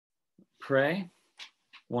pray. I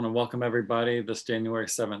want to welcome everybody this January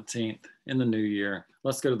 17th in the new year.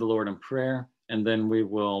 Let's go to the Lord in prayer, and then we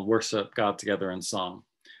will worship God together in song.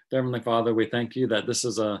 Dear Heavenly Father, we thank you that this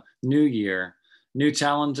is a new year, new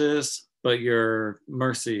challenges, but your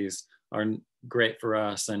mercies are great for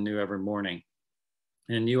us and new every morning.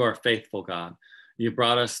 And you are faithful, God. You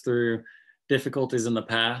brought us through difficulties in the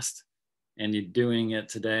past, and you're doing it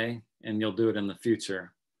today, and you'll do it in the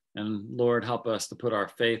future. And Lord, help us to put our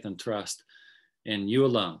faith and trust in you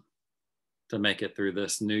alone to make it through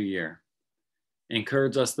this new year.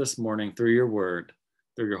 Encourage us this morning through your word,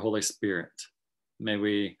 through your Holy Spirit. May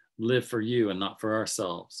we live for you and not for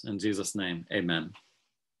ourselves. In Jesus' name, amen.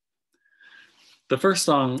 The first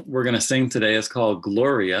song we're going to sing today is called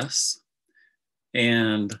Glorious.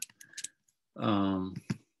 And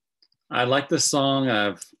I like this song.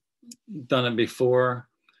 I've done it before.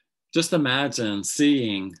 Just imagine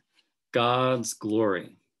seeing God's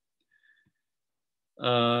glory.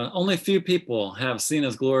 Only a few people have seen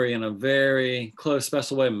his glory in a very close,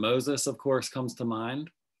 special way. Moses, of course, comes to mind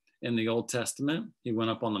in the Old Testament. He went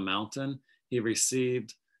up on the mountain. He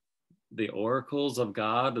received the oracles of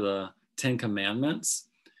God, the 10 Commandments,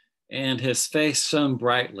 and his face shone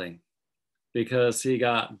brightly because he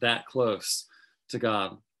got that close to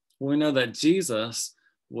God. We know that Jesus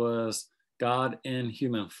was God in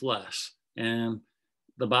human flesh. And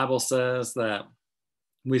the Bible says that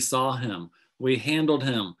we saw him, we handled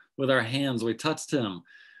him with our hands, we touched him,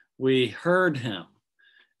 we heard him,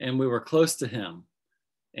 and we were close to him.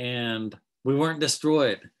 And we weren't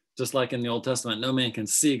destroyed, just like in the Old Testament. No man can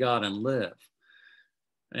see God and live.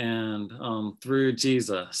 And through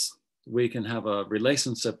Jesus, we can have a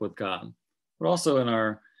relationship with God. But also in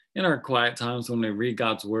our quiet times when we read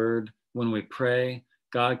God's word, when we pray,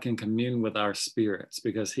 God can commune with our spirits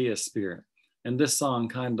because he is spirit. And this song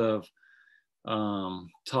kind of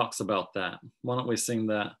talks about that. Why don't we sing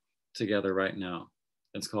that together right now?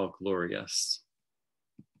 It's called Glorious.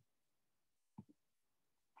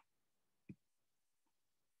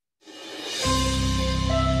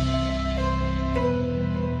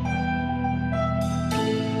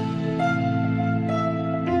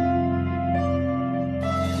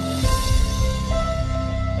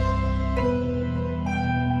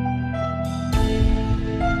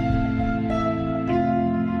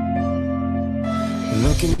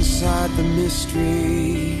 Look inside the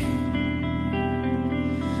mystery,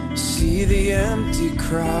 see the empty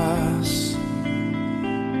cross,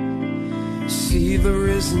 see the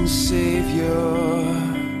risen Savior,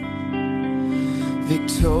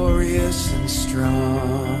 victorious and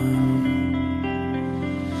strong.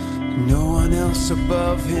 No one else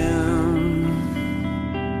above him,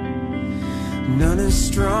 none as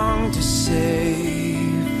strong to save.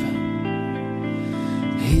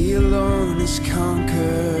 He alone has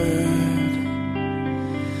conquered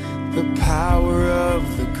the power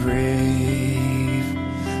of the grave.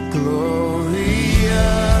 Glorious,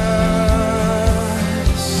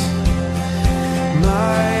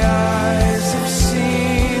 my eyes have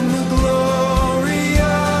seen the glory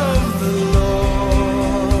of the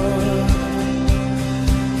Lord.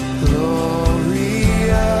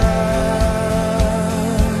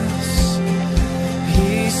 Glorious,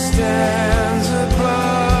 he stands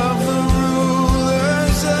above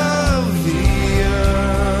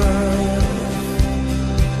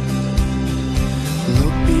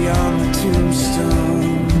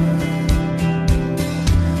tombstone,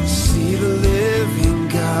 see the living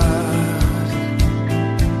God,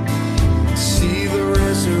 see the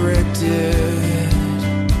resurrected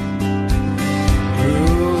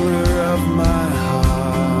ruler of my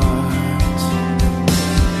heart.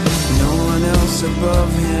 No one else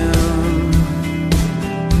above him,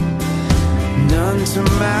 none to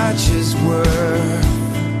match his worth.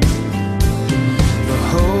 The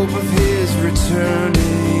hope of his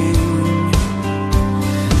returning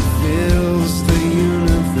fills the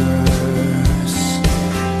universe.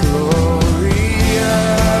 Glorious,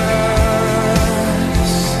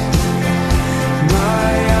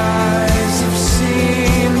 my eyes have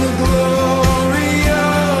seen the glory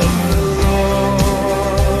of the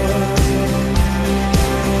Lord.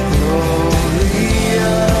 Glorious,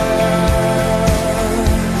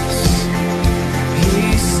 he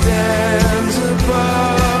stands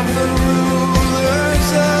above the rulers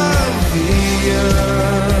of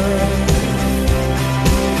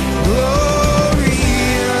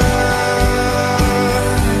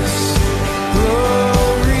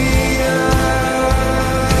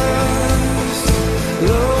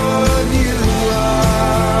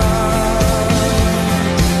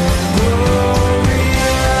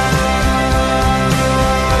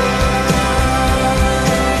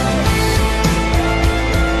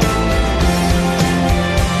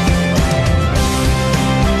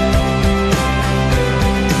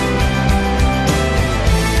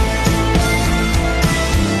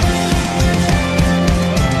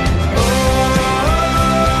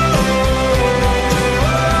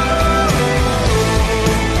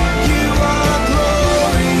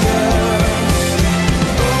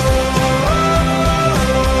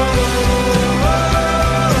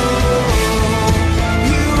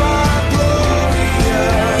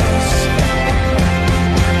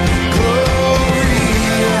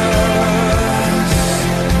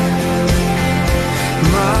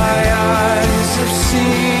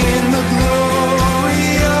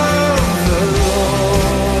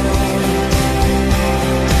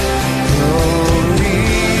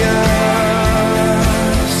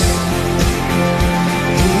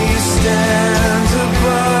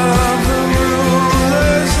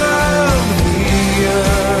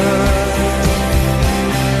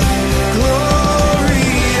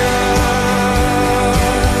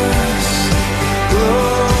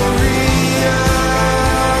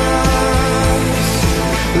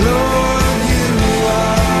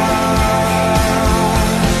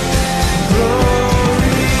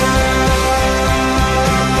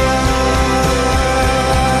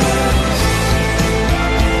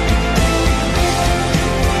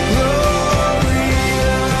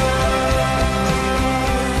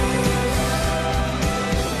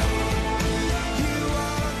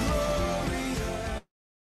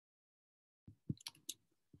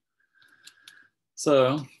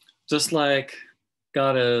So just like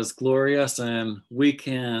God is glorious and we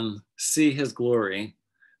can see his glory,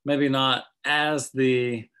 maybe not as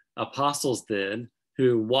the apostles did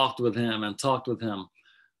who walked with him and talked with him,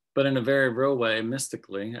 but in a very real way,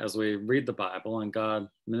 mystically, as we read the Bible and God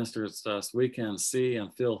ministers to us, we can see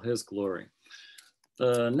and feel his glory.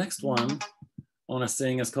 The next one I want to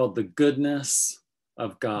sing is called The Goodness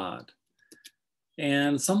of God.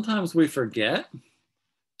 And sometimes we forget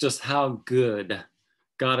just how good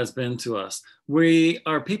God has been to us. We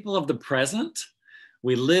are people of the present.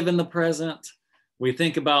 We live in the present. We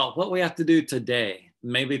think about what we have to do today,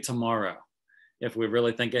 maybe tomorrow. If we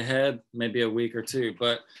really think ahead, maybe a week or two.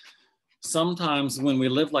 But sometimes when we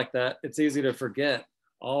live like that, it's easy to forget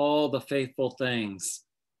all the faithful things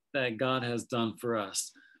that God has done for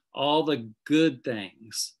us, all the good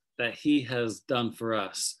things that he has done for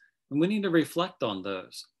us. And we need to reflect on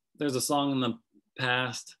those. There's a song in the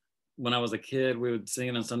past, when I was a kid, we would sing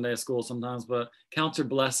it in Sunday school sometimes, but count your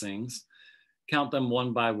blessings, count them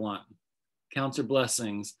one by one. Count your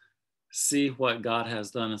blessings, see what God has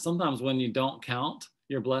done. And sometimes when you don't count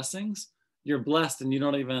your blessings, you're blessed and you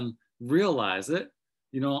don't even realize it.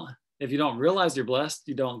 If you don't realize you're blessed,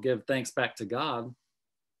 you don't give thanks back to God.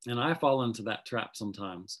 And I fall into that trap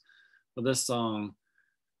sometimes. But this song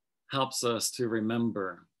helps us to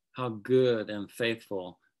remember how good and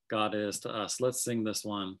faithful God is to us. Let's sing this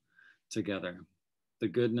one together. The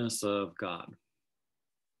Goodness of God.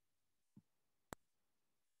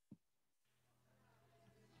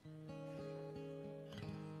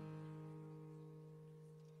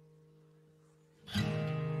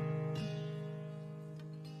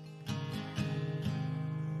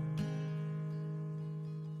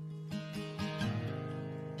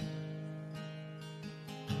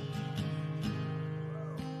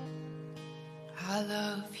 I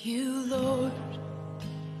love you, Lord.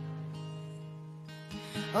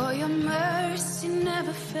 Oh, your mercy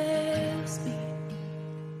never fails me.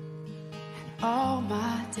 And all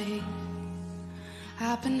my days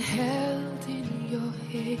I've been held in your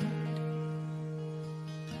hand.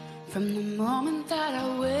 From the moment that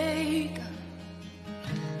I wake up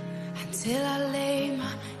until I lay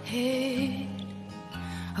my head,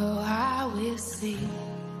 oh, I will sing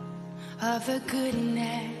of the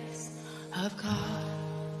goodness of God.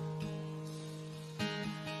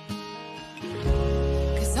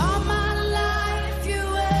 'Cause all my life you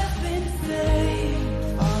have been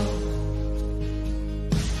faithful,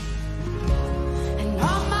 and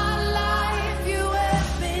all my life you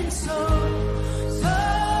have been so, so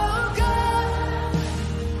good.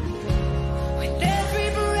 With every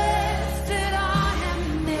breath that I am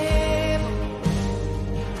able,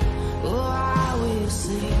 oh, I will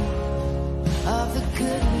sing of the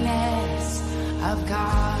goodness of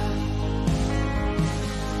God.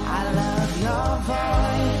 I love your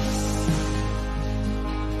voice.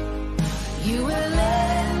 You will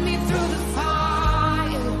lead me through the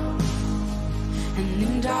fire, and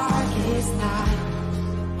in darkest night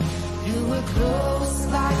you were close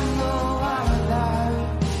like no other.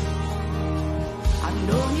 I've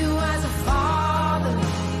known you as a father,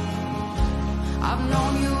 I've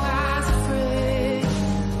known you as a friend,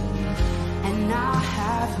 and I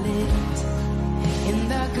have lived in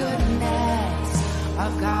the goodness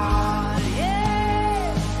of God, yeah.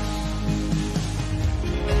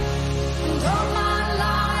 And all my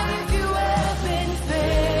life you have been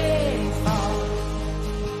faithful.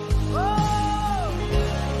 Oh,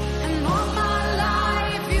 and all my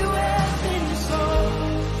life you have been so,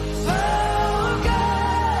 so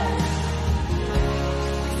good.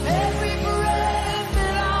 With every breath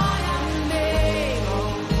that I am able,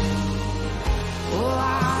 oh, I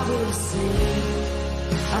will sing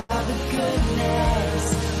of the goodness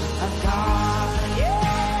of God, yeah.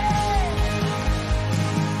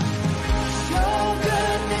 Your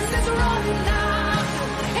goodness is running after,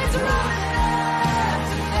 it's running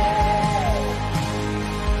after me.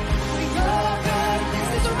 Your goodness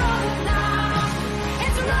is running after,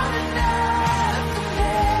 it's running after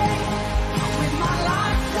me. With my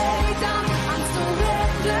life laid down, I'm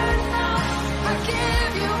surrendered now. I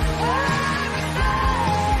give you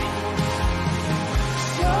everything.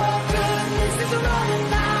 Your goodness is running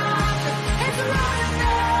after, it's running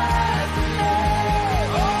after me.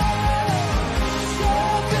 Oh,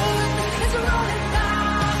 your goodness is running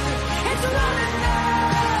after, it's running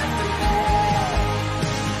after me.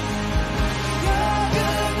 Your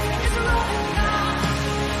goodness is running after,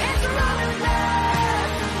 it's running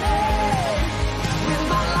after me. With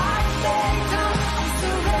my life laid down, I'm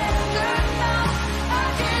surrendered now. I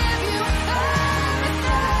give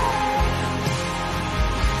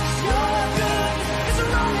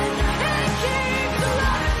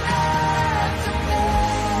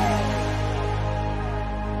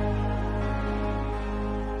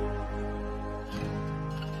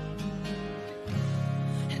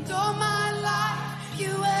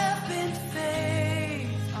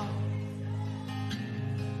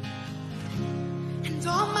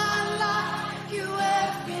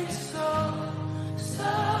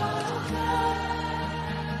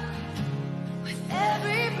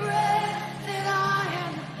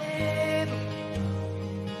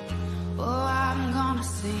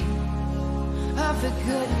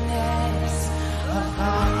goodness of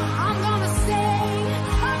God. I'm gonna sing,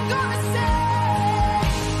 I'm gonna sing.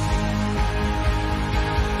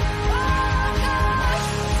 Oh God,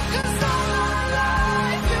 'cause all my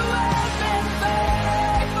life you have been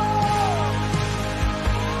faithful.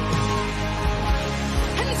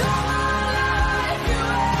 And all my life you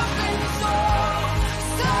have been so,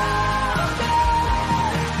 so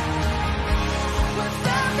good. With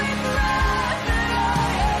every breath that I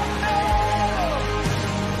have felt,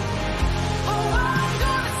 oh, I'm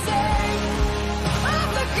gonna sing of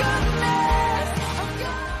the goodness of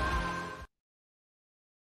God.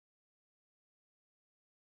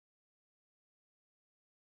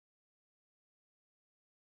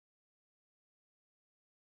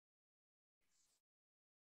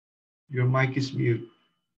 Your mic is mute.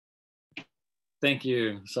 Thank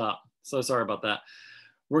you, Shop. So sorry about that.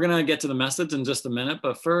 We're going to get to the message in just a minute,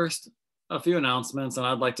 but first, a few announcements, and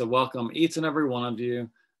I'd like to welcome each and every one of you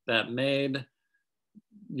that made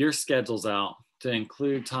your schedules out to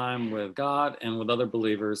include time with God and with other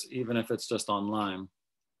believers, even if it's just online.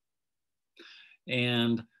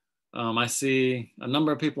 And I see a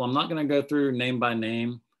number of people. I'm not going to go through name by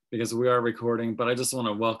name because we are recording, but I just want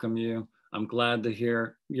to welcome you. I'm glad to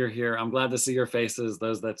hear you're here. I'm glad to see your faces,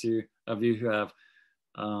 those of you who have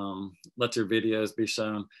let your videos be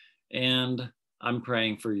shown. And I'm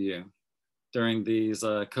praying for you during these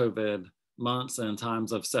COVID months and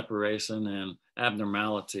times of separation and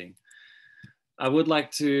abnormality. I would like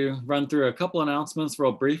to run through a couple announcements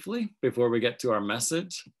real briefly before we get to our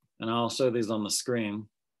message, and I'll show these on the screen.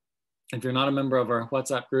 If you're not a member of our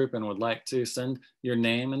WhatsApp group and would like to, send your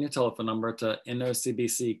name and your telephone number to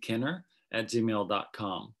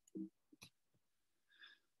nocbckenner@gmail.com.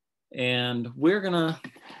 And we're gonna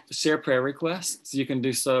share prayer requests. You can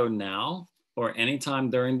do so now or anytime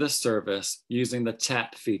during this service using the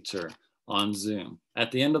chat feature on Zoom.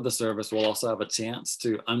 At the end of the service, we'll also have a chance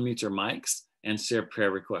to unmute your mics and share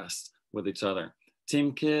prayer requests with each other.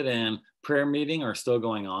 Team Kid and prayer meeting are still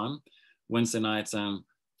going on Wednesday nights and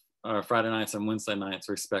Friday nights and Wednesday nights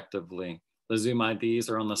respectively. The Zoom IDs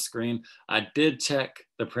are on the screen. I did check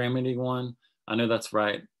the prayer meeting one. I know that's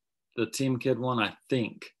right. The Team Kid one, I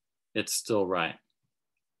think it's still right.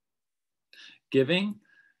 Giving,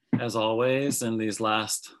 as always, in these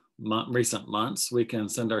recent months, we can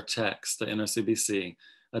send our checks to NOCBC.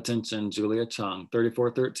 Attention, Julia Chung,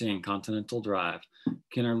 3413 Continental Drive,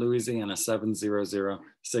 Kenner, Louisiana,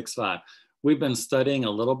 70065. We've been studying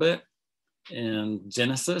a little bit in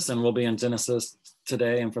Genesis, and we'll be in Genesis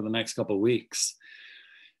today and for the next couple of weeks.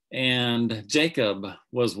 And Jacob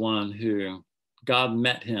was one who God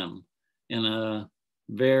met him in a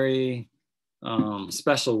very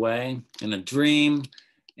special way, in a dream,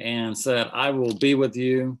 and said, I will be with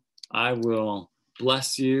you, I will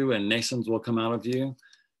bless you, and nations will come out of you.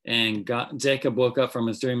 And Jacob woke up from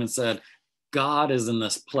his dream and said, God is in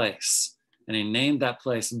this place. And he named that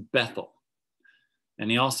place Bethel. And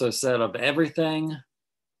he also said, of everything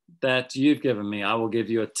that you've given me, I will give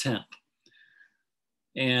you a tenth.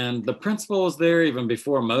 And the principle was there even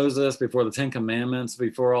before Moses, before the 10 Commandments,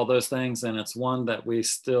 before all those things. And it's one that we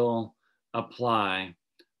still apply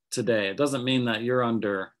today. It doesn't mean that you're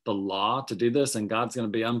under the law to do this and God's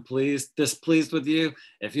going to be displeased with you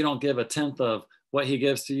if you don't give a tenth of what he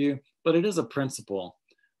gives to you. But it is a principle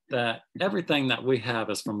that everything that we have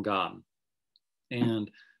is from God. And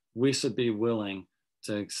we should be willing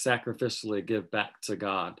to sacrificially give back to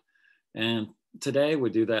God. And today we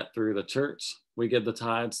do that through the church. We give the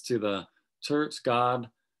tithes to the church. God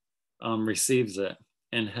receives it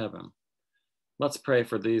in heaven. Let's pray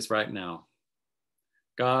for these right now.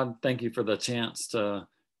 God, thank you for the chance to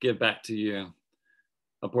give back to you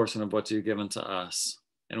a portion of what you've given to us.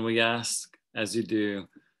 And we ask, as you do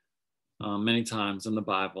many times in the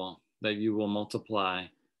Bible, that you will multiply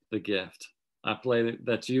the gift. I pray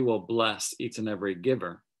that you will bless each and every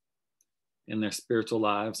giver in their spiritual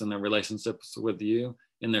lives and their relationships with you,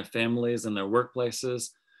 in their families and their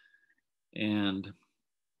workplaces, and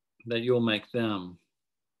that you'll make them,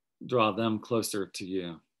 draw them closer to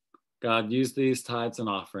you. God, use these tithes and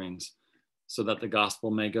offerings so that the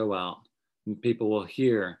gospel may go out and people will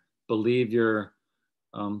hear, believe your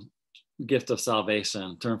gift of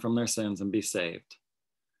salvation, turn from their sins and be saved.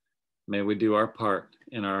 May we do our part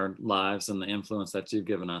in our lives and the influence that you've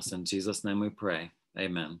given us. In Jesus' name we pray.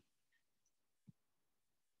 Amen.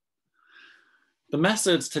 The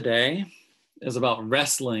message today is about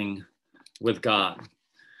wrestling with God.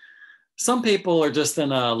 Some people are just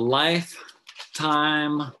in a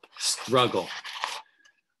lifetime struggle.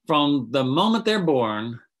 From the moment they're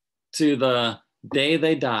born to the day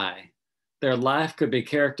they die, their life could be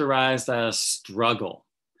characterized as struggle.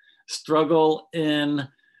 Struggle in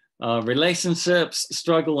relationships,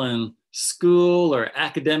 struggle in school or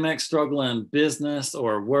academics, struggle in business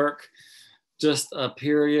or work, just a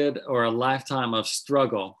period or a lifetime of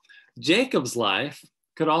struggle. Jacob's life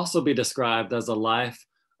could also be described as a life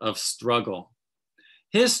of struggle.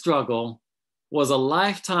 His struggle was a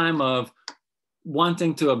lifetime of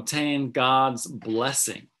wanting to obtain God's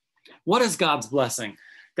blessing. What is God's blessing?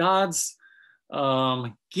 God's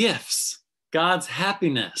gifts, God's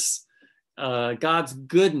happiness, God's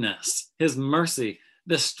goodness, his mercy,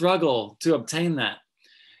 the struggle to obtain that.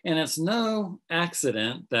 And it's no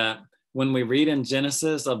accident that when we read in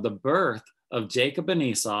Genesis of the birth of Jacob and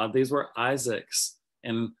Esau, these were Isaac's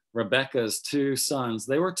and Rebekah's two sons.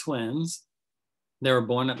 They were twins. They were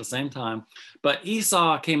born at the same time, but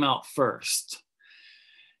Esau came out first.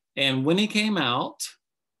 And when he came out,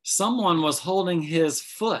 someone was holding his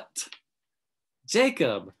foot.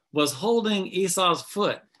 Jacob was holding Esau's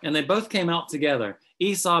foot, and they both came out together.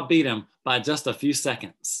 Esau beat him by just a few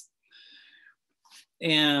seconds.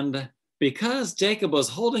 And because Jacob was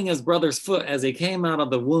holding his brother's foot as he came out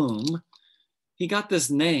of the womb, he got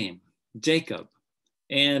this name, Jacob.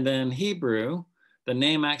 And in Hebrew, the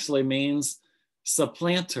name actually means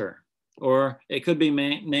supplanter, or it could be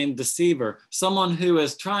named deceiver, someone who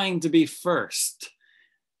is trying to be first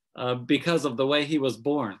because of the way he was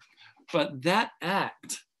born. But that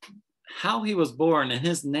act, how he was born and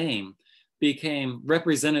his name, became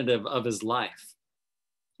representative of his life.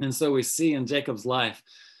 And so we see in Jacob's life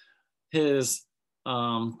his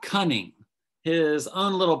cunning, his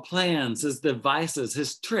own little plans, his devices,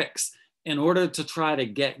 his tricks in order to try to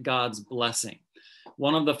get God's blessing.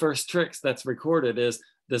 One of the first tricks that's recorded is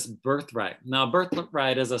this birthright. Now,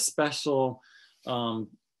 birthright is a special kind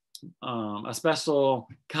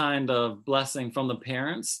of blessing from the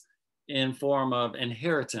parents in form of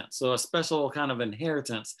inheritance. So a special kind of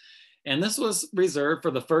inheritance. And this was reserved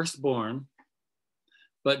for the firstborn.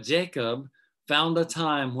 But Jacob found a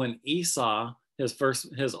time when Esau,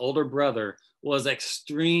 his older brother, was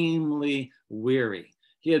extremely weary.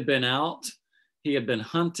 He had been out, he had been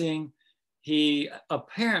hunting. He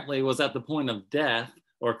apparently was at the point of death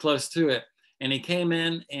or close to it. And he came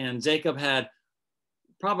in, and Jacob had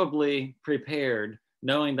probably prepared,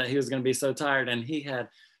 knowing that he was going to be so tired, and he had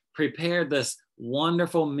prepared this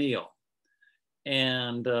wonderful meal,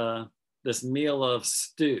 and this meal of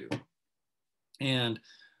stew. And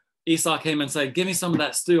Esau came and said, "Give me some of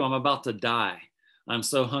that stew. I'm about to die. I'm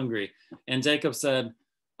so hungry." And Jacob said,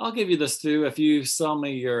 "I'll give you the stew if you sell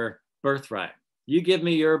me your birthright. You give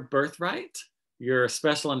me your birthright, your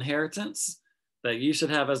special inheritance that you should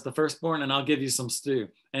have as the firstborn, and I'll give you some stew."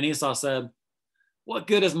 And Esau said, "What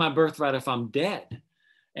good is my birthright if I'm dead?"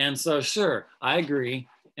 And so, sure, I agree.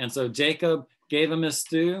 And so Jacob gave him his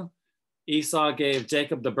stew. Esau gave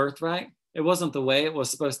Jacob the birthright. It wasn't the way it was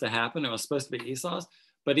supposed to happen. It was supposed to be Esau's,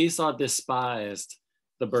 but Esau despised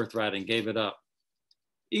the birthright and gave it up.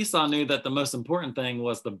 Esau knew that the most important thing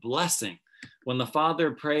was the blessing. When the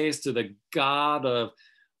father prays to the God of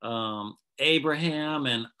Abraham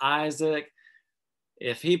and Isaac,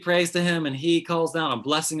 if he prays to him and he calls down a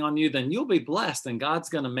blessing on you, then you'll be blessed and God's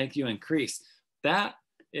going to make you increase. That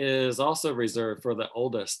is also reserved for the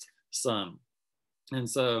oldest son. And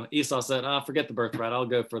so Esau said, forget the birthright, I'll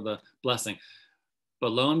go for the blessing.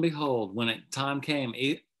 But lo and behold, when time came,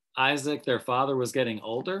 Isaac, their father, was getting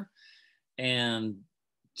older, and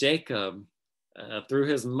Jacob, through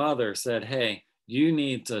his mother, said, "Hey, you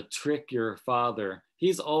need to trick your father.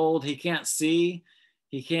 He's old, he can't see,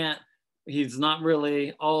 he's not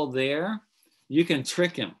really all there. You can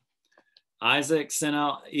trick him." Isaac sent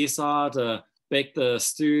out Esau to bake the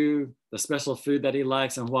stew, the special food that he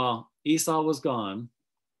likes. And while Esau was gone,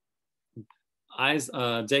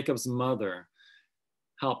 Jacob's mother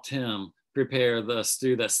helped him prepare the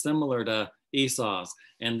stew that's similar to Esau's,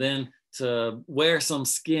 and then to wear some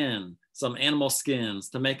animal skins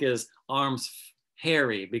to make his arms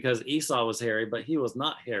hairy, because Esau was hairy, but he was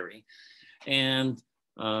not hairy, and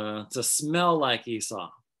to smell like Esau.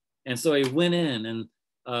 And so he went in, and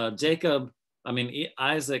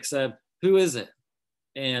Isaac said, "Who is it?"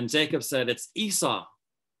 And Jacob said, "It's Esau."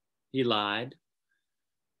 He lied.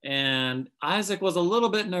 And Isaac was a little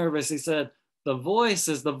bit nervous. He said, "The voice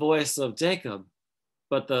is the voice of Jacob,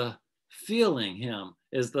 but the feeling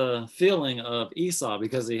is the feeling of Esau,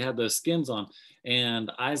 because he had those skins on."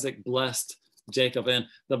 And Isaac blessed Jacob. And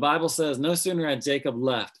the Bible says no sooner had Jacob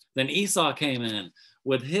left than Esau came in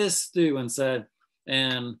with his stew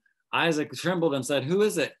and Isaac trembled and said, "Who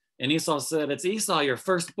is it?" And Esau said, "It's Esau, your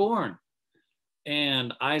firstborn."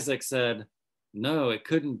 And Isaac said, "No, it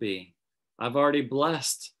couldn't be. I've already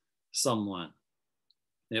blessed someone.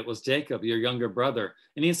 It was Jacob, your younger brother.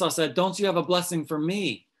 And Esau said, don't you have a blessing for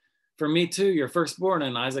me? For me too, your firstborn.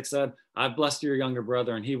 And Isaac said, I've blessed your younger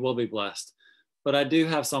brother and he will be blessed. But I do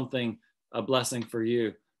have something, a blessing for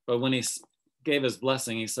you. But when he gave his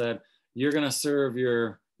blessing, he said, you're going to serve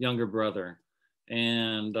your younger brother,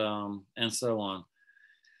 and so on.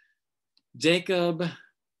 Jacob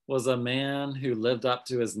was a man who lived up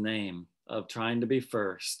to his name of trying to be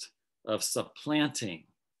first, of supplanting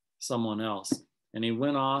someone else. And he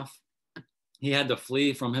went off. He had to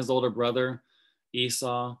flee from his older brother,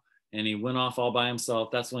 Esau, and he went off all by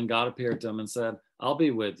himself. That's when God appeared to him and said, I'll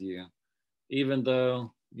be with you, even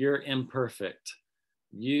though you're imperfect.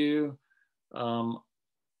 You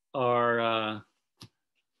are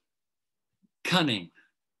cunning,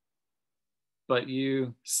 but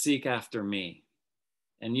you seek after me,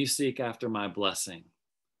 and you seek after my blessing,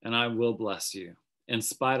 and I will bless you in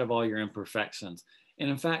spite of all your imperfections. And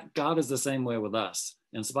in fact, God is the same way with us.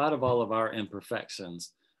 In spite of all of our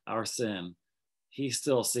imperfections, our sin, he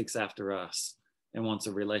still seeks after us and wants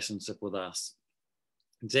a relationship with us.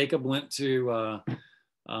 Jacob went to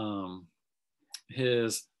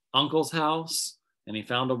his uncle's house, and he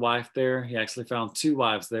found a wife there. He actually found two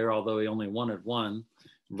wives there, although he only wanted one.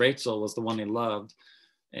 Rachel was the one he loved.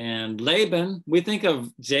 And Laban, we think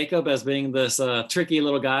of Jacob as being this tricky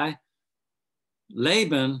little guy.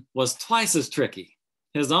 Laban was twice as tricky.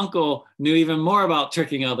 His uncle knew even more about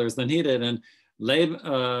tricking others than he did.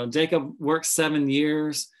 And Jacob worked 7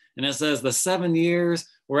 years. And it says the 7 years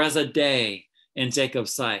were as a day in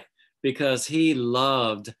Jacob's sight, because he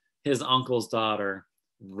loved his uncle's daughter,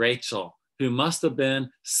 Rachel, who must have been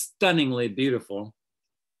stunningly beautiful.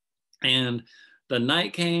 And the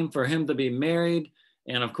night came for him to be married.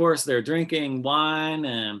 And of course, they're drinking wine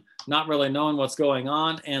and not really knowing what's going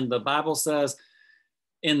on. And the Bible says,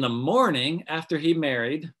 in the morning after he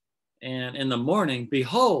married, and in the morning,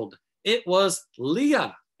 behold, it was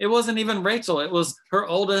Leah. It wasn't even Rachel. It was her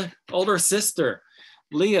older sister,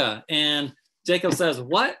 Leah. And Jacob says,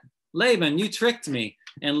 what? Laban, you tricked me.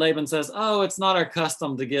 And Laban says, oh, it's not our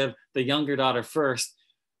custom to give the younger daughter first.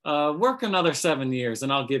 Work another 7 years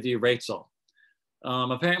and I'll give you Rachel.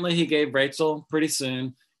 Apparently he gave Rachel pretty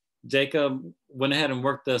soon. Jacob went ahead and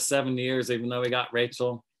worked the 7 years, even though he got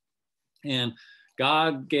Rachel. And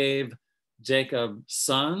God gave Jacob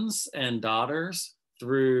sons and daughters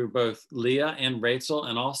through both Leah and Rachel,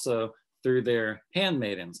 and also through their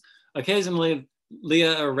handmaidens. Occasionally,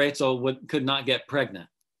 Leah or Rachel could not get pregnant.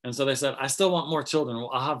 And so they said, I still want more children. Well,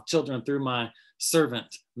 I'll have children through my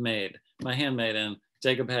servant maid, my handmaid. And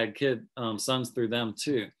Jacob had sons through them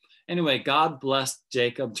too. Anyway, God blessed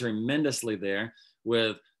Jacob tremendously there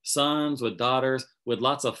with sons, with daughters, with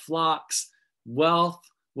lots of flocks. Wealth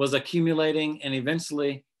was accumulating. And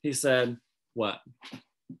eventually he said, what?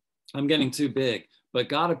 I'm getting too big. But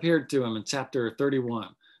God appeared to him in chapter 31,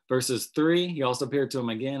 verses 3. He also appeared to him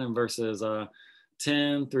again in verses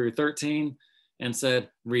 10 through 13 and said,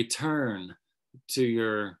 return to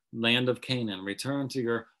your land of Canaan, return to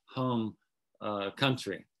your home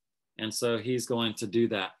country. And so he's going to do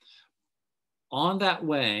that. On that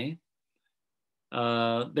way,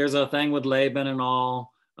 there's a thing with Laban and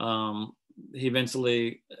all. He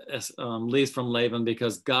eventually leaves from Laban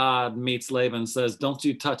because God meets Laban and says, don't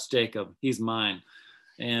you touch Jacob, he's mine.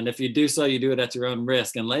 And if you do so, you do it at your own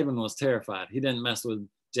risk. And Laban was terrified. He didn't mess with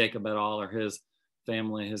Jacob at all, or his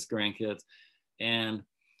family, his grandkids. And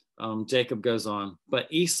Jacob goes on. But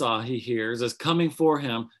Esau, he hears, is coming for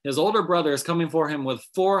him. His older brother is coming for him with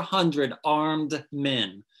 400 armed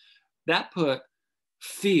men. That put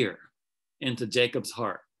fear into Jacob's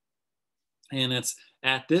heart. And it's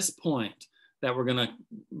at this point that we're going to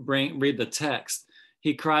read the text.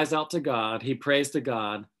 He cries out to God. He prays to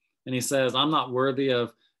God. And he says, I'm not worthy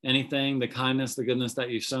of anything, the kindness, the goodness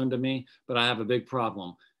that you've shown to me, but I have a big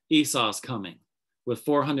problem. Esau's coming with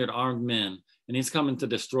 400 armed men, and he's coming to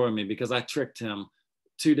destroy me because I tricked him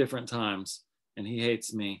 2 different times, and he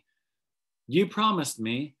hates me. You promised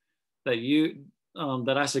me that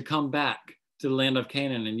that I should come back to the land of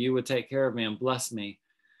Canaan, and you would take care of me and bless me.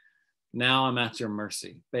 Now I'm at your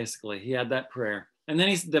mercy. Basically, he had that prayer. And then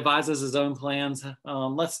he devises his own plans.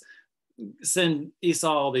 Let's send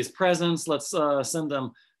Esau all these presents. Let's send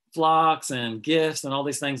them flocks and gifts and all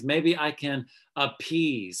these things. Maybe I can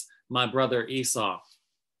appease my brother Esau.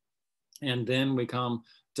 And then we come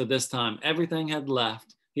to this time. Everything had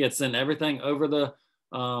left. He had sent everything over the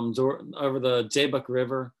Jabbok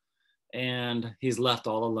River, and he's left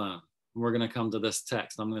all alone. And we're going to come to this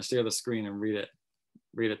text. I'm going to share the screen and read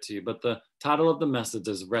it to you. But the title of the message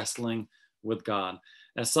is Wrestling with God.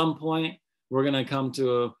 At some point, we're going to come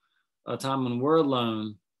to a time when we're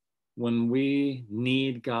alone, when we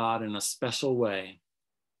need God in a special way.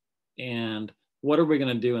 And what are we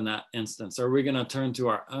going to do in that instance? Are we going to turn to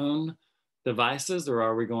our own devices, or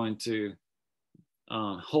are we going to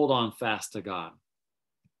hold on fast to God?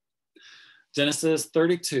 Genesis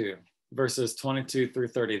 32, verses 22 through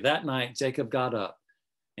 30. That night, Jacob got up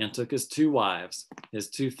and took his 2 wives, his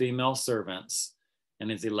 2 female servants, and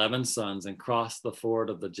his 11 sons, and crossed the ford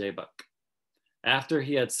of the Jabbok. After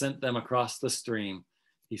he had sent them across the stream,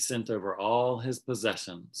 he sent over all his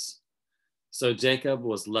possessions. So Jacob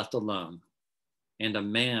was left alone, and a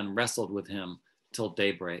man wrestled with him till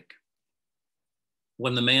daybreak.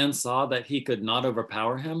 When the man saw that he could not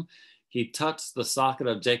overpower him, he touched the socket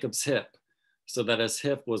of Jacob's hip, so that his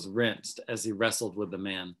hip was wrenched as he wrestled with the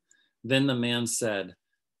man. Then the man said,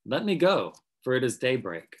 "Let me go, for it is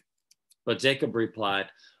daybreak." But Jacob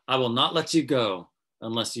replied, "I will not let you go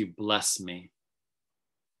unless you bless me."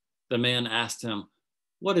 The man asked him,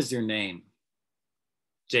 "What is your name?"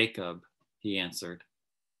 "Jacob," he answered.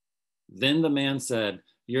 Then the man said,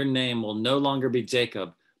 "Your name will no longer be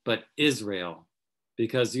Jacob, but Israel,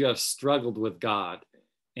 because you have struggled with God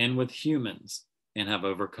and with humans and have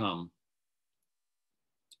overcome."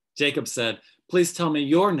 Jacob said, "Please tell me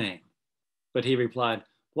your name." But he replied,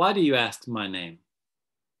 "Why do you ask my name?"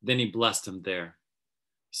 Then he blessed him there.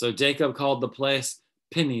 So Jacob called the place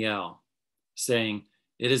Peniel, saying,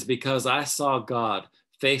 "It is because I saw God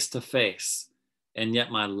face to face, and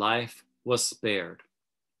yet my life was spared."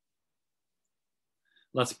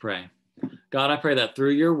 Let's pray. God, I pray that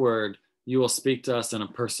through your word, you will speak to us in a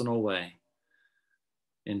personal way.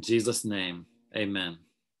 In Jesus' name, amen.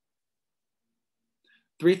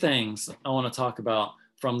 3 things I want to talk about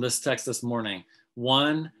from this text this morning.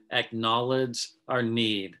 1, acknowledge our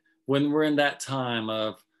need. When we're in that time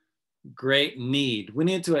of great need, we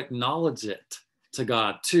need to acknowledge it to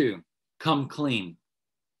God. 2, come clean.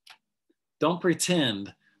 Don't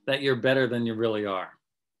pretend that you're better than you really are.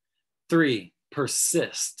 3,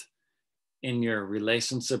 persist in your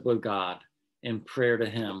relationship with God, in prayer to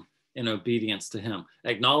him, in obedience to him.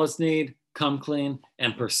 Acknowledge need, come clean,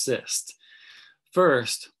 and persist.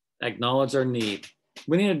 First, acknowledge our need.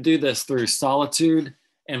 We need to do this through solitude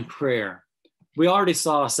and prayer. We already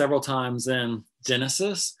saw several times in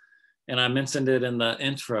Genesis, and I mentioned it in the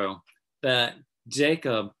intro, that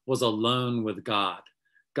Jacob was alone with God.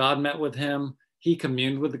 God met with him. He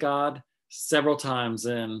communed with God. Several times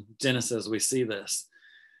in Genesis, we see this.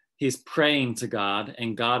 He's praying to God,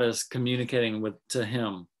 and God is communicating to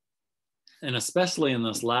him. And especially in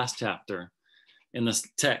this last chapter, in this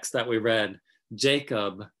text that we read,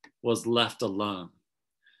 Jacob was left alone.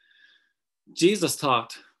 Jesus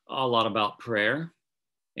talked a lot about prayer,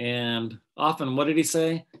 and often, what did he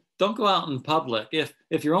say? Don't go out in public.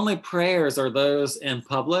 If your only prayers are those in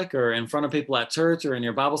public or in front of people at church or in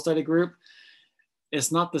your Bible study group,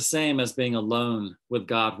 it's not the same as being alone with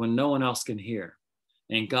God when no one else can hear.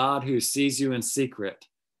 And God, who sees you in secret,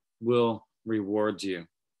 will reward you.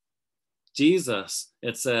 Jesus,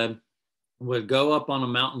 it said, would go up on a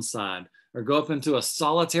mountainside or go up into a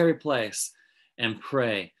solitary place and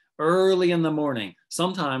pray early in the morning,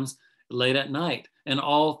 sometimes late at night, and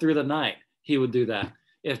all through the night, he would do that.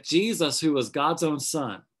 If Jesus, who was God's own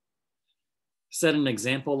son, set an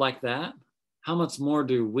example like that, how much more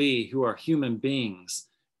do we, who are human beings,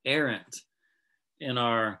 errant in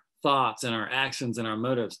our thoughts and our actions and our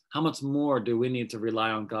motives, how much more do we need to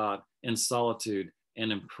rely on God in solitude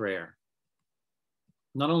and in prayer?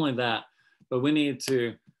 Not only that, but we need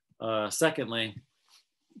to, secondly,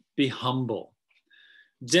 be humble.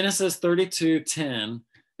 Genesis 32:10,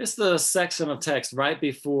 it's the section of text right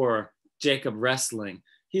before Jacob wrestling.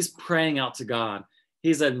 He's praying out to God.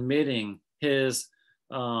 He's admitting his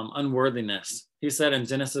unworthiness. He said in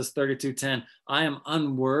Genesis 32:10, "I am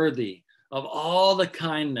unworthy of all the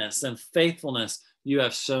kindness and faithfulness you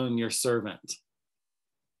have shown your servant."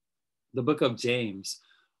 The book of James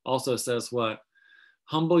also says what?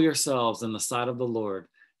 Humble yourselves in the sight of the Lord,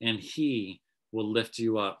 and he will lift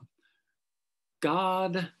you up.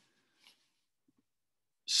 God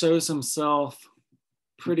shows himself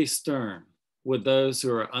pretty stern with those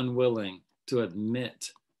who are unwilling to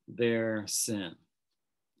admit their sin.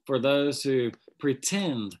 For those who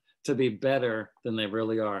pretend to be better than they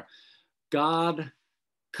really are, God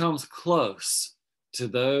comes close to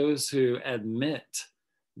those who admit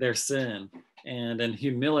their sin and in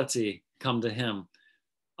humility come to him.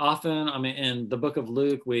 Often, in the book of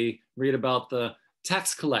Luke, we read about the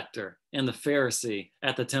tax collector and the Pharisee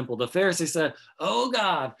at the temple. The Pharisee said, "Oh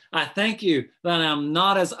God, I thank you that I'm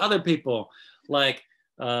not as other people, like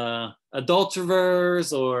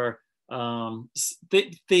adulterers or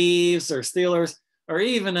thieves or stealers, or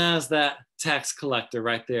even as that tax collector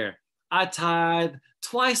right there. I tithe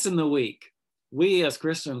twice in the week. We as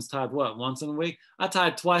Christians tithe what, once in a week? I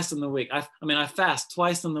tithe twice in the week. I fast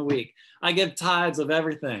twice in the week. I give tithes of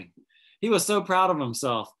everything. He was so proud of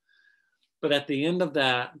himself. But at the end of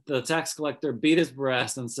that, the tax collector beat his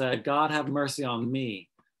breast and said, God, have mercy on me,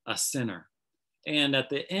 a sinner. And at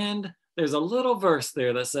the end, there's a little verse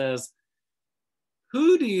there that says,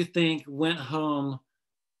 who do you think went home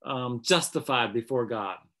justified before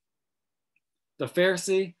God? The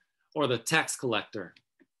Pharisee or the tax collector?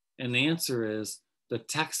 And the answer is the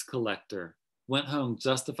tax collector went home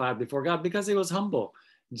justified before God because he was humble.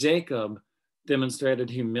 Jacob demonstrated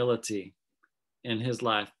humility in his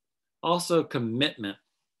life. Also commitment.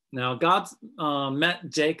 Now God met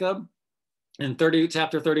Jacob in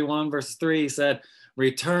chapter 31, verse 3. He said,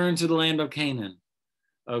 return to the land of Canaan.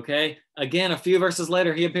 Okay. Again, a few verses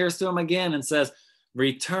later, he appears to him again and says,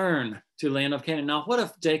 return to the land of Canaan. Now, what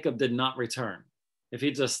if Jacob did not return? If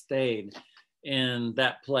he just stayed in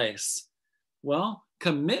that place? Well,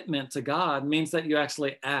 commitment to God means that you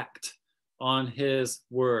actually act on his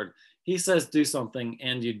word. He says, do something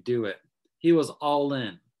and you do it. He was all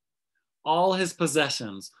in. All his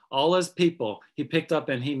possessions, all his people, he picked up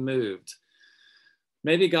and he moved.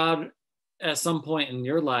 Maybe God at some point in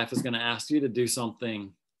your life is going to ask you to do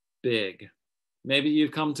something big. Maybe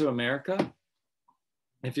you've come to America,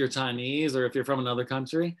 if you're Chinese or if you're from another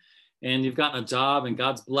country, and you've gotten a job and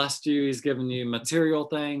God's blessed you. He's given you material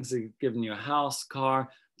things. He's given you a house, car,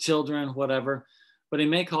 children, whatever. But he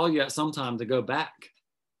may call you at some time to go back,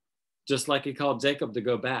 just like he called Jacob to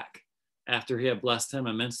go back after he had blessed him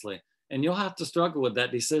immensely. And you'll have to struggle with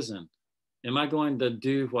that decision. Am I going to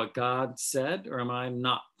do what God said or am I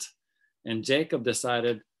not? And Jacob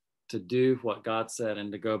decided to do what God said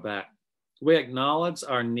and to go back. We acknowledge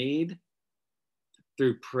our need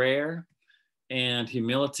through prayer and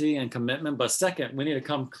humility and commitment. But second, we need to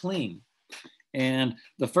come clean. And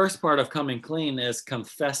the first part of coming clean is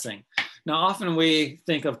confessing. Now, often we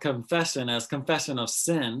think of confession as confession of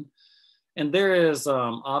sin. And there is,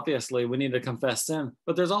 obviously, we need to confess sin,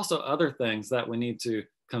 but there's also other things that we need to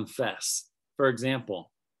confess. For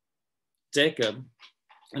example, Jacob,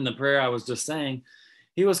 in the prayer I was just saying,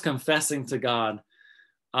 he was confessing to God,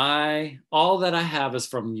 all that I have is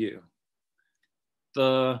from you.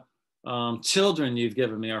 The children you've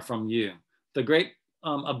given me are from you. The great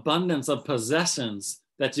abundance of possessions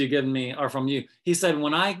that you've given me are from you. He said,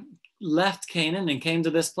 when I left Canaan and came to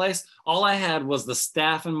this place, all I had was the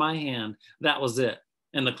staff in my hand. That was it.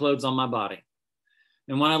 And the clothes on my body.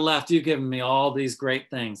 And when I left, you've given me all these great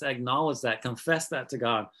things. Acknowledge that, confess that to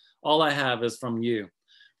God. All I have is from you.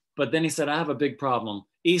 But then he said, I have a big problem.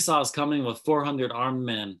 Esau is coming with 400 armed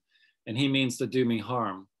men, and he means to do me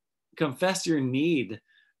harm. Confess your need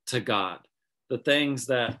to God, the things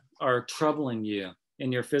that are troubling you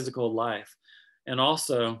in your physical life. And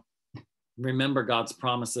also remember God's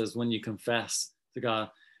promises when you confess to God.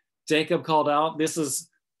 Jacob called out, this is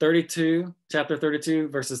chapter 32,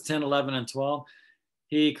 verses 10, 11, and 12.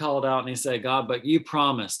 He called out and he said, God, but you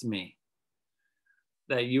promised me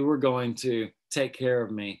that you were going to take care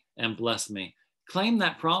of me and bless me. Claim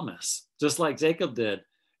that promise, just like Jacob did.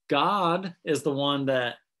 God is the one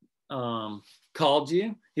that called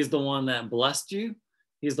you. He's the one that blessed you.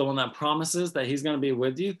 He's the one that promises that he's going to be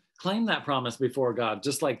with you. Claim that promise before God,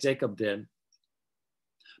 just like Jacob did.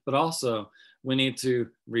 But also, we need to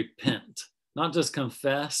repent, not just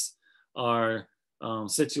confess our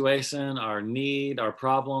situation, our need, our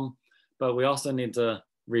problem, but we also need to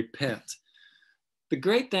repent. The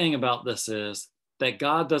great thing about this is that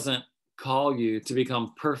God doesn't call you to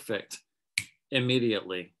become perfect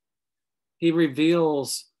immediately. He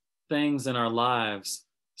reveals things in our lives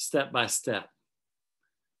step by step.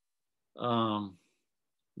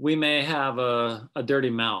 We may have a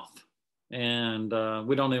dirty mouth and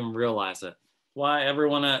we don't even realize it. Why?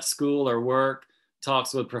 Everyone at school or work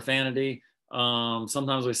talks with profanity.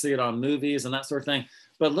 Sometimes we see it on movies and that sort of thing.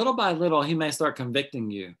 But little by little, he may start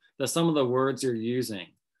convicting you that some of the words you're using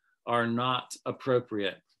are not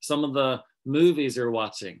appropriate. Some of the movies you're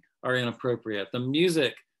watching are inappropriate. The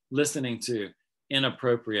music listening to,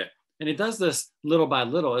 inappropriate. And he does this little by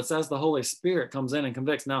little. It's as the Holy Spirit comes in and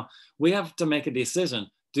convicts. Now, we have to make a decision.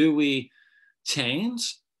 Do we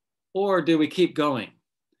change or do we keep going?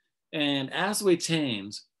 And as we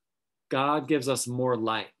change, God gives us more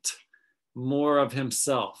light, more of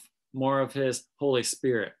himself, more of his Holy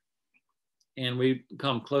Spirit, and we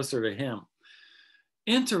come closer to him.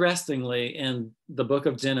 Interestingly, in the book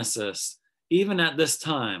of Genesis, even at this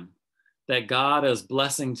time that God is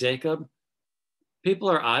blessing Jacob, People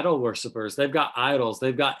are idol worshipers. They've got idols,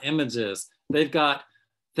 they've got images, they've got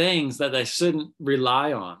things that they shouldn't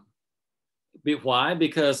rely on. Why?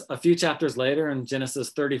 Because a few chapters later in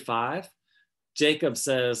Genesis 35, Jacob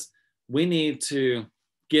says, we need to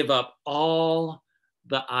give up all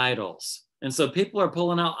the idols. And so people are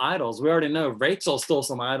pulling out idols. We already know Rachel stole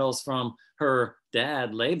some idols from her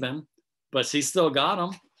dad, Laban, but she still got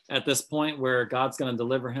them at this point where God's going to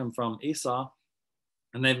deliver him from Esau.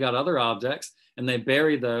 And they've got other objects and they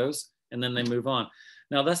bury those and then they move on.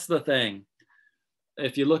 Now, that's the thing.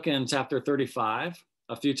 If you look in chapter 35,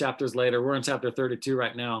 a few chapters later, we're in chapter 32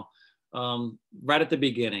 right now, right at the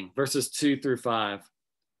beginning, verses 2-5,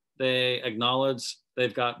 they acknowledge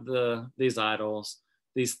they've got these idols,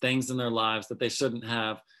 these things in their lives that they shouldn't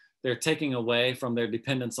have. They're taking away from their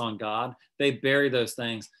dependence on God. They bury those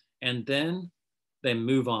things and then they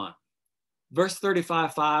move on. Verse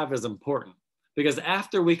 35:5 is important because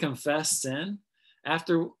after we confess sin,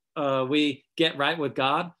 after we get right with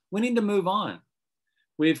God, we need to move on.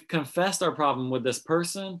 We've confessed our problem with this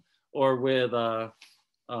person or with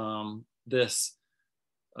this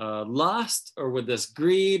lust or with this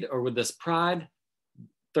greed or with this pride,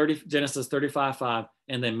 Genesis 35:5,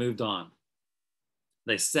 and they moved on.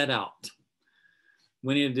 They set out.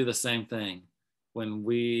 We need to do the same thing when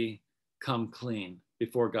we come clean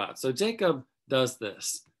before God. So Jacob does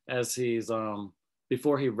this as he's,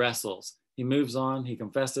 before he wrestles, he moves on, he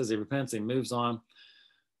confesses, he repents, he moves on.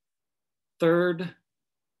 Third,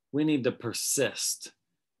 we need to persist.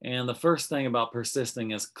 And the first thing about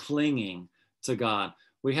persisting is clinging to God.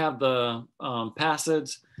 We have the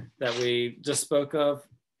passage that we just spoke of.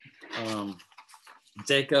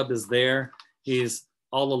 Jacob is there. He's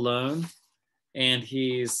all alone and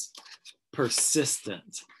he's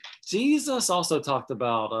persistent. Jesus also talked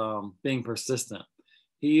about being persistent.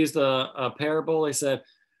 He used a parable. He said,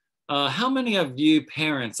 how many of you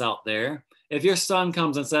parents out there, if your son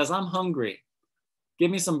comes and says, I'm hungry,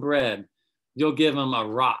 give me some bread, you'll give him a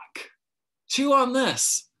rock. Chew on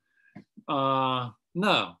this.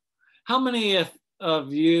 No. How many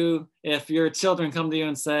of you, if your children come to you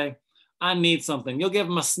and say, I need something, you'll give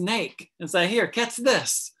them a snake and say, here, catch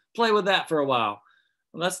this. Play with that for a while.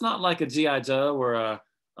 Well, that's not like a G.I. Joe or a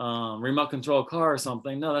remote control car or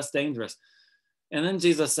something. No, that's dangerous. And then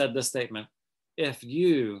Jesus said this statement, if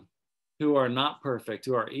you who are not perfect,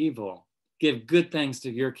 who are evil, give good things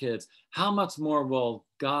to your kids, how much more will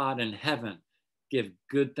God in heaven give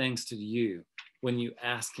good things to you when you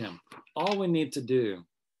ask him? All we need to do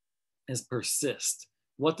is persist.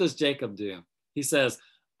 What does Jacob do? He says,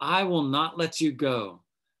 I will not let you go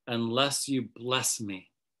unless you bless me.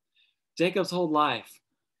 Jacob's whole life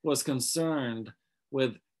was concerned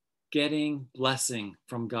with getting blessing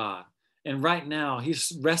from God. And right now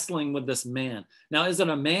he's wrestling with this man. Now, is it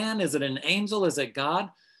a man? Is it an angel? Is it God?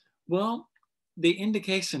 Well, the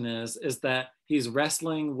indication is that he's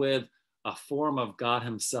wrestling with a form of God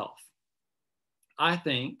himself. I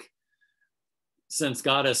think since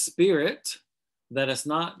God is spirit, that it's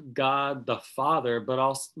not God the Father,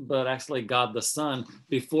 but actually God the Son.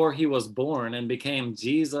 Before he was born and became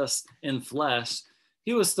Jesus in flesh,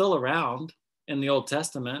 he was still around in the Old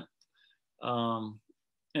Testament.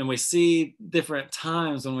 And we see different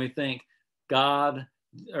times when we think God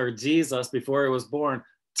or Jesus, before he was born,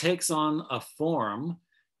 takes on a form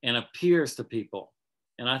and appears to people.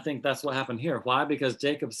 And I think that's what happened here. Why? Because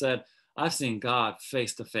Jacob said, I've seen God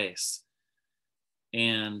face to face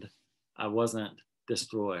and I wasn't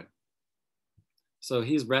destroyed. So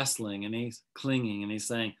he's wrestling and he's clinging and he's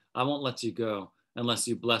saying, I won't let you go unless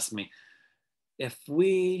you bless me. If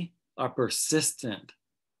we are persistent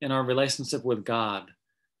in our relationship with God,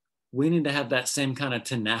 we need to have that same kind of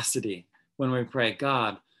tenacity when we pray,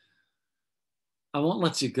 God, I won't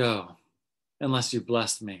let you go unless you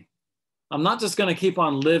bless me. I'm not just going to keep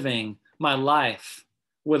on living my life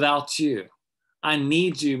without you. I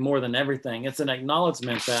need you more than everything. It's an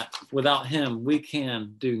acknowledgement that without him, we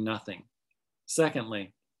can do nothing.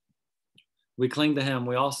 Secondly, we cling to him.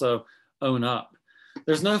 We also own up.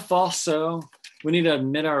 There's no false show. We need to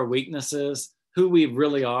admit our weaknesses, who we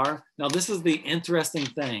really are. Now, this is the interesting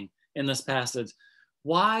thing in this passage.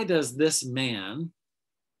 Why does this man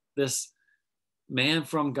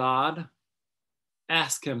from God,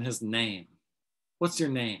 ask him his name? What's your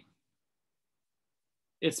name?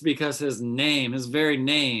 It's because his name, his very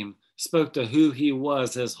name, spoke to who he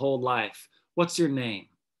was his whole life. What's your name?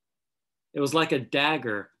 It was like a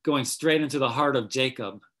dagger going straight into the heart of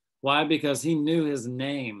Jacob. Why? Because he knew his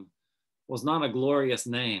name was not a glorious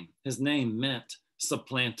name. His name meant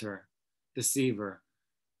supplanter, deceiver,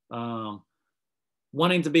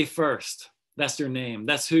 wanting to be first. That's your name.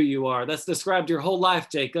 That's who you are. That's described your whole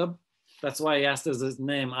life, Jacob. That's why he asked us his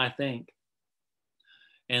name, I think.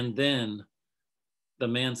 And then the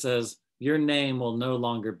man says, your name will no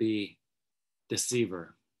longer be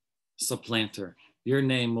deceiver, supplanter. Your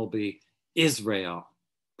name will be Israel,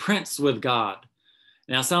 prince with God.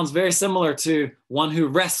 Now, it sounds very similar to one who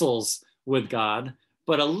wrestles with God,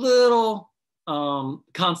 but a little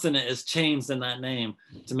consonant is changed in that name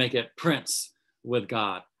to make it prince with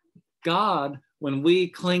God. God, when we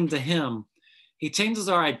cling to him, he changes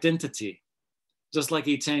our identity, just like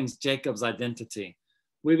he changed Jacob's identity.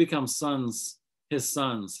 We become sons, his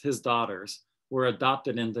daughters. We're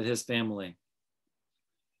adopted into his family.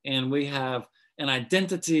 And we have an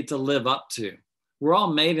identity to live up to. We're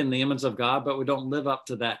all made in the image of God, but we don't live up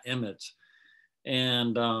to that image.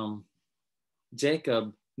 And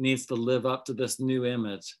Jacob needs to live up to this new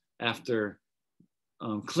image after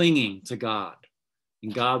clinging to God.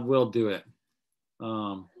 And God will do it.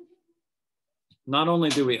 Not only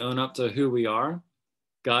do we own up to who we are,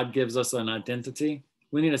 God gives us an identity.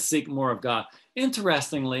 We need to seek more of God.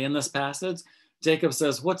 Interestingly, in this passage, Jacob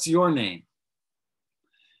says, what's your name?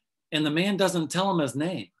 And the man doesn't tell him his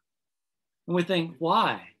name. And we think,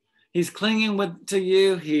 why? He's clinging to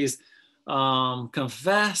you. He's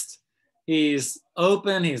confessed. He's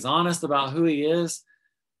open. He's honest about who he is.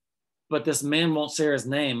 But this man won't share his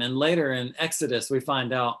name. And later in Exodus, we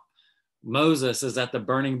find out Moses is at the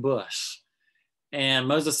burning bush. And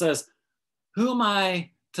Moses says, who am I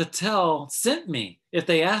to tell sent me if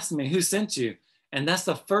they ask me who sent you? And that's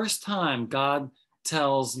the first time God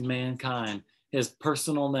tells mankind his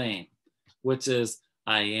personal name, which is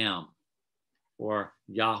I am, or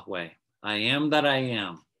Yahweh. I am that I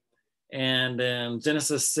am. And in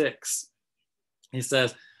Genesis 6, he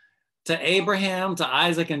says, to Abraham, to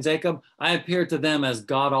Isaac, and Jacob, I appeared to them as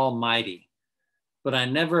God Almighty, but I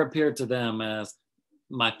never appeared to them as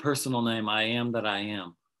my personal name. I am that I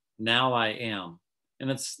am. Now I am.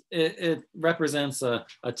 And it represents a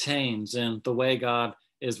change in the way God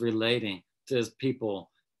is relating to his people,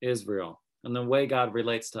 Israel, and the way God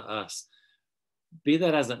relates to us. Be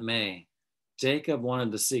that as it may, Jacob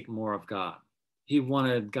wanted to seek more of God. He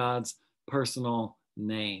wanted God's personal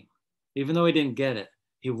name. Even though he didn't get it,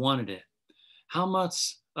 he wanted it. How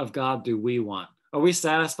much of God do we want? Are we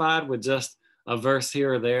satisfied with just a verse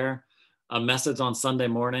here or there, a message on Sunday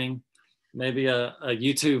morning, maybe a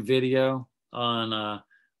YouTube video on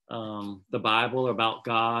the Bible about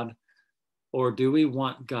God? Or do we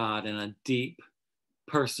want God in a deep,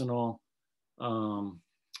 personal,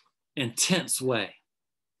 intense way,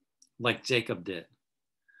 like Jacob did?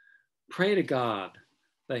 Pray to God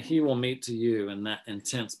that he will meet to you in that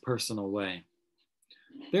intense, personal way.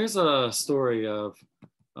 There's a story of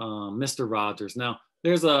Mr. Rogers. Now,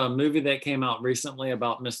 there's a movie that came out recently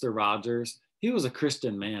about Mr. Rogers. He was a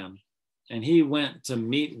Christian man, and he went to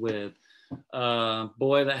meet with a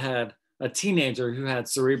boy that had a teenager who had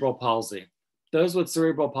cerebral palsy. Those with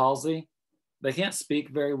cerebral palsy, they can't speak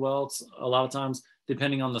very well. It's a lot of times,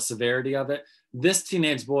 depending on the severity of it. This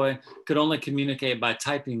teenage boy could only communicate by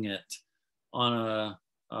typing it on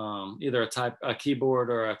either a keyboard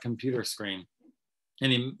or a computer screen.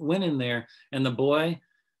 And he went in there, and the boy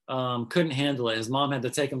couldn't handle it. His mom had to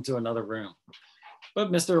take him to another room.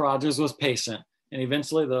 But Mr. Rogers was patient, and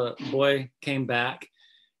eventually the boy came back,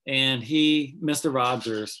 and Mr.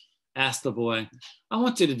 Rogers, asked the boy, I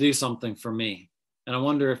want you to do something for me, and I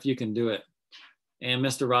wonder if you can do it. And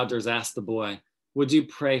Mr. Rogers asked the boy, would you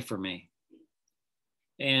pray for me?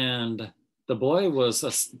 And the boy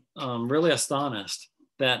was really astonished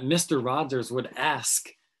that Mr. Rogers would ask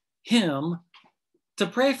him to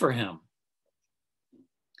pray for him.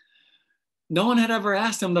 No one had ever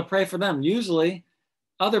asked him to pray for them. Usually,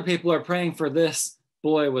 other people are praying for this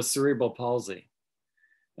boy with cerebral palsy.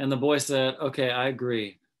 And the boy said, okay, I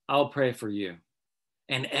agree. I'll pray for you.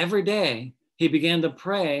 And every day, he began to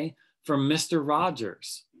pray for Mr.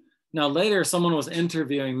 Rogers. Now, later, someone was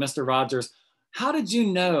interviewing Mr. Rogers. How did you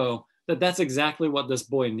know that that's exactly what this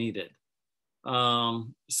boy needed?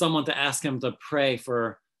 Someone to ask him to pray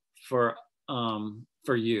for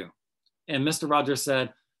you. And Mr. Rogers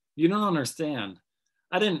said, you don't understand.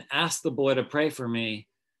 I didn't ask the boy to pray for me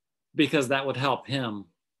because that would help him.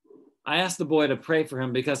 I asked the boy to pray for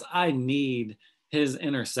him because I need his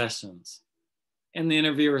intercessions. And the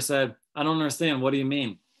interviewer said, I don't understand. What do you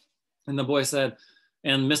mean? And the boy said,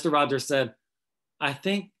 and Mr. Rogers said, I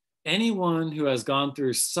think anyone who has gone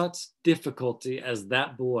through such difficulty as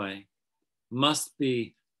that boy must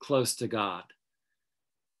be close to God.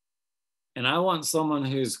 And I want someone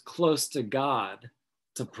who's close to God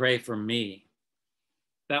to pray for me.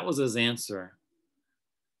 That was his answer.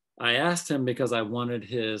 I asked him because I wanted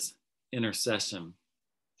his intercession.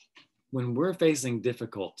 When we're facing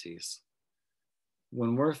difficulties,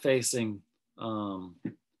 when we're facing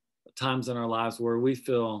times in our lives where we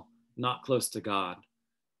feel not close to God,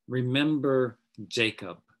 remember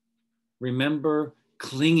Jacob. Remember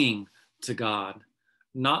clinging to God,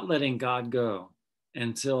 not letting God go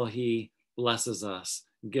until he blesses us,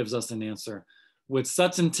 gives us an answer. With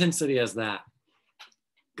such intensity as that,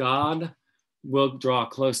 God will draw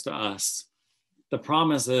close to us. The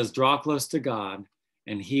promise is draw close to God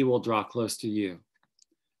and he will draw close to you.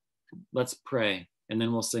 Let's pray and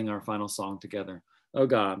then we'll sing our final song together. Oh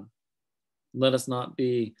God, let us not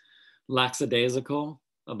be lackadaisical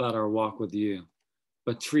about our walk with you,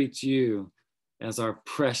 but treat you as our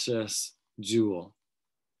precious jewel,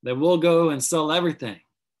 that we'll go and sell everything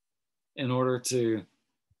in order to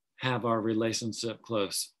have our relationship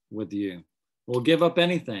close with you. We'll give up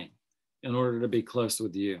anything in order to be close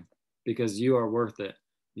with you because you are worth it.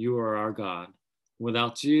 You are our God.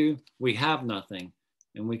 Without you, we have nothing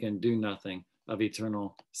and we can do nothing of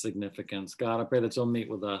eternal significance. God, I pray that you'll meet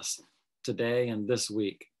with us today and this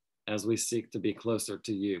week as we seek to be closer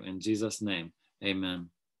to you. In Jesus' name,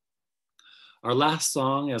 amen. Our last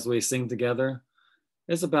song as we sing together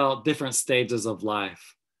is about different stages of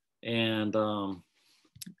life and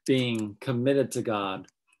being committed to God,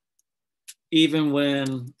 even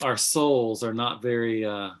when our souls are not very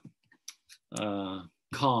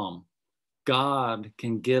calm. God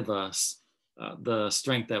can give us the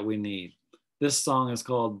strength that we need. This song is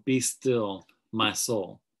called Be Still, My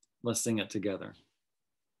Soul. Let's sing it together.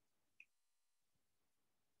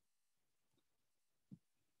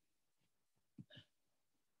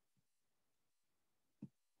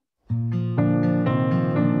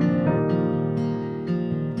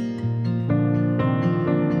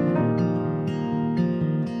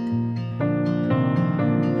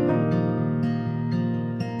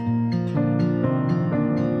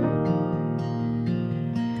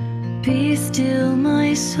 Be still,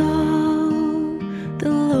 my soul, the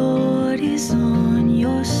Lord is on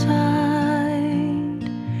your side.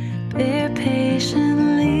 Bear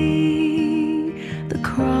patiently the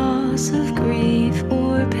cross of grief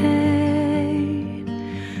or pain.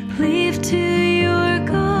 Leave to your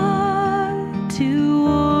God to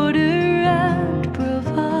order and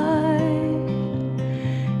provide.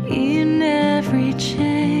 In every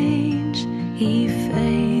change, He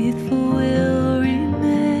faithful will remain.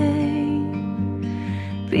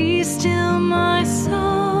 Be still, my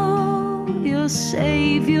soul, your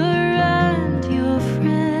Savior and your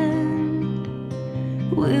friend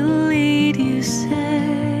will lead you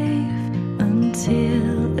safe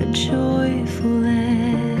until a joyful end.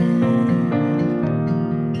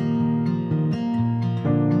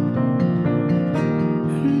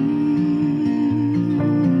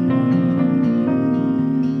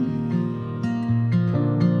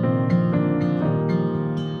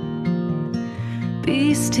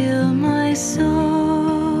 Be still, my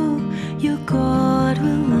soul, your God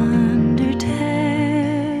will undertake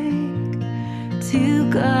to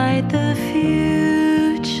guide the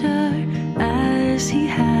future as He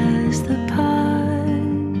has the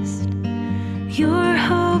past. Your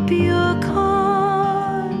hope, your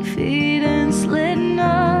confidence, let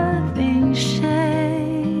nothing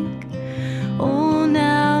shake. All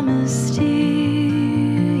now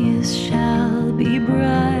mysterious shall be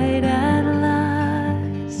bright at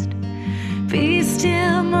last. Be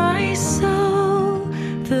still, my soul,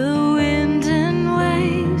 the wind and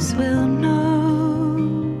waves will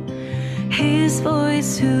know His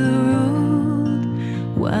voice who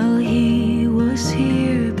ruled while He was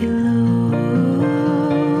here below.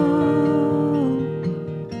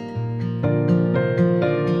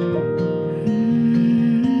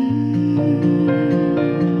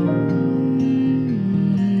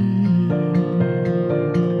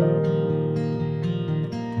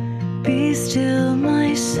 Be still,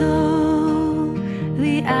 my soul,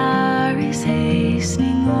 the hour is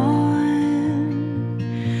hastening on,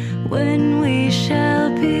 when we shall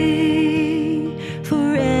be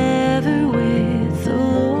forever with the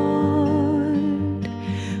Lord.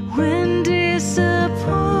 When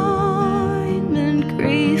disappointment,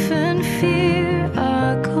 grief, and fear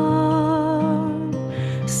are gone,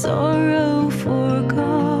 sorrow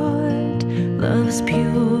forgot, love's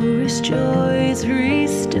purest joys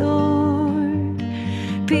restored.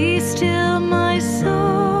 Be still, my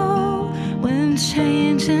soul, when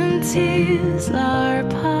change and tears are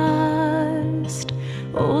past,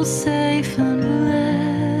 all safe and